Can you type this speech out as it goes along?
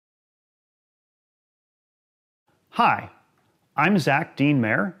Hi, I'm Zach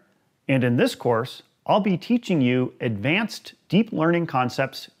Deane-Mayer, and in this course, I'll be teaching you advanced deep learning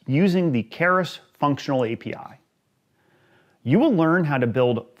concepts using the Keras functional API. You will learn how to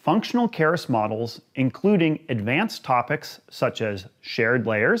build functional Keras models, including advanced topics such as shared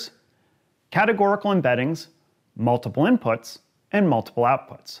layers, categorical embeddings, multiple inputs, and multiple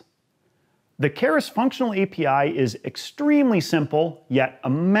outputs. The Keras functional API is extremely simple, yet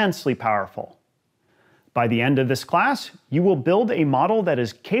immensely powerful. By the end of this class, you will build a model that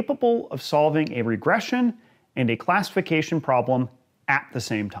is capable of solving a regression and a classification problem at the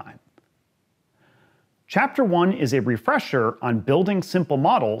same time. Chapter 1 is a refresher on building simple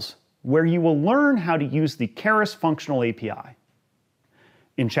models, where you will learn how to use the Keras functional API.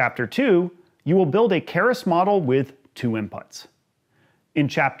 In Chapter 2, you will build a Keras model with 2 inputs. In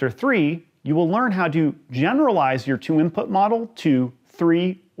Chapter 3, you will learn how to generalize your 2-input model to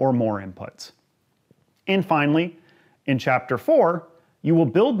 3 or more inputs. And finally, in Chapter 4, you will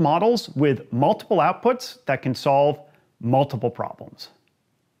build models with multiple outputs that can solve multiple problems.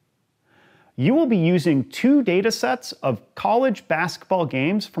 You will be using 2 datasets of college basketball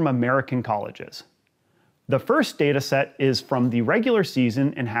games from American colleges. The first dataset is from the regular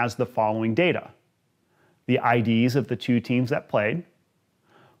season and has the following data: the IDs of the 2 teams that played,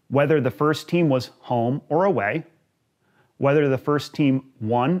 whether the first team was home or away, whether the first team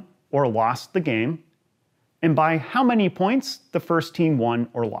won or lost the game, and by how many points the first team won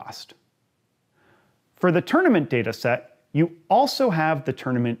or lost. For the tournament dataset, you also have the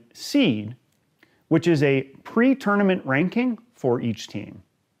tournament seed, which is a pre-tournament ranking for each team.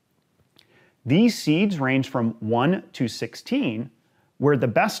 These seeds range from 1 to 16, where the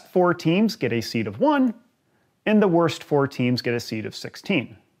best 4 teams get a seed of 1, and the worst 4 teams get a seed of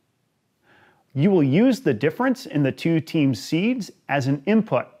 16. You will use the difference in the 2 teams' seeds as an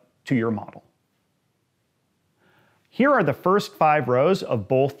input to your model. Here are the first 5 rows of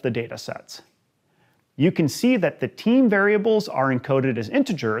both the datasets. You can see that the team variables are encoded as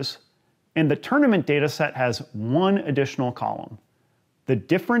integers, and the tournament dataset has 1 additional column: the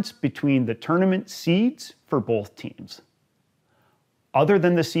difference between the tournament seeds for both teams. Other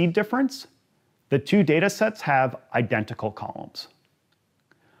than the seed difference, the 2 datasets have identical columns.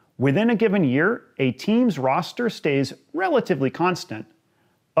 Within a given year, a team's roster stays relatively constant,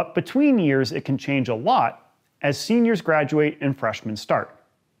 but between years it can change a lot as seniors graduate and freshmen start.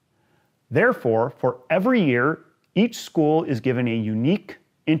 Therefore, for every year, each school is given a unique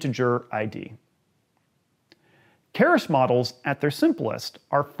integer ID. Keras models, at their simplest,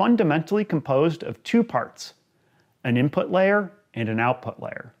 are fundamentally composed of 2 parts: an input layer and an output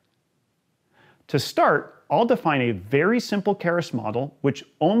layer. To start, I'll define a very simple Keras model which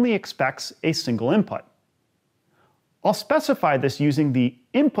only expects a single input. I'll specify this using the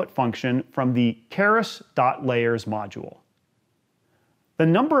input function from the Keras.layers module. The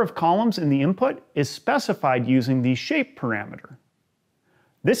number of columns in the input is specified using the shape parameter.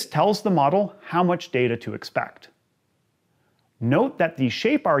 This tells the model how much data to expect. Note that the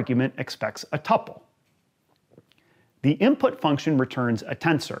shape argument expects a tuple. The input function returns a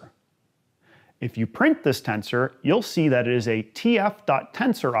tensor. If you print this tensor, you'll see that it is a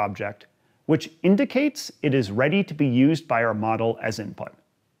tf.tensor object, which indicates it is ready to be used by our model as input.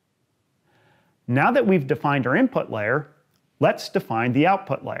 Now that we've defined our input layer, let's define the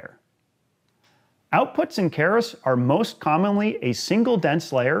output layer. Outputs in Keras are most commonly a single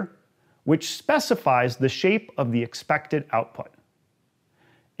dense layer, which specifies the shape of the expected output.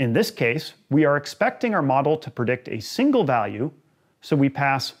 In this case, we are expecting our model to predict a single value, so we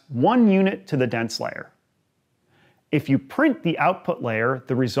pass 1 unit to the dense layer. If you print the output layer,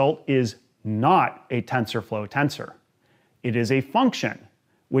 the result is not a TensorFlow tensor. It is a function,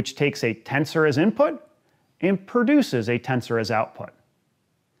 which takes a tensor as input and produces a tensor as output.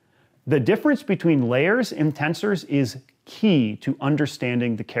 The difference between layers and tensors is key to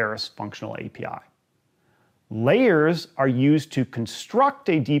understanding the Keras functional API. Layers are used to construct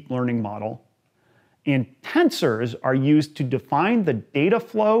a deep learning model, and tensors are used to define the data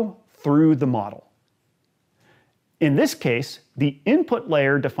flow through the model. In this case, the input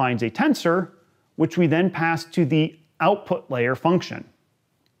layer defines a tensor, which we then pass to the output layer function.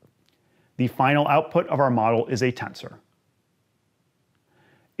 The final output of our model is a tensor.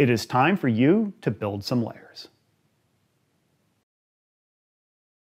 It is time for you to build some layers.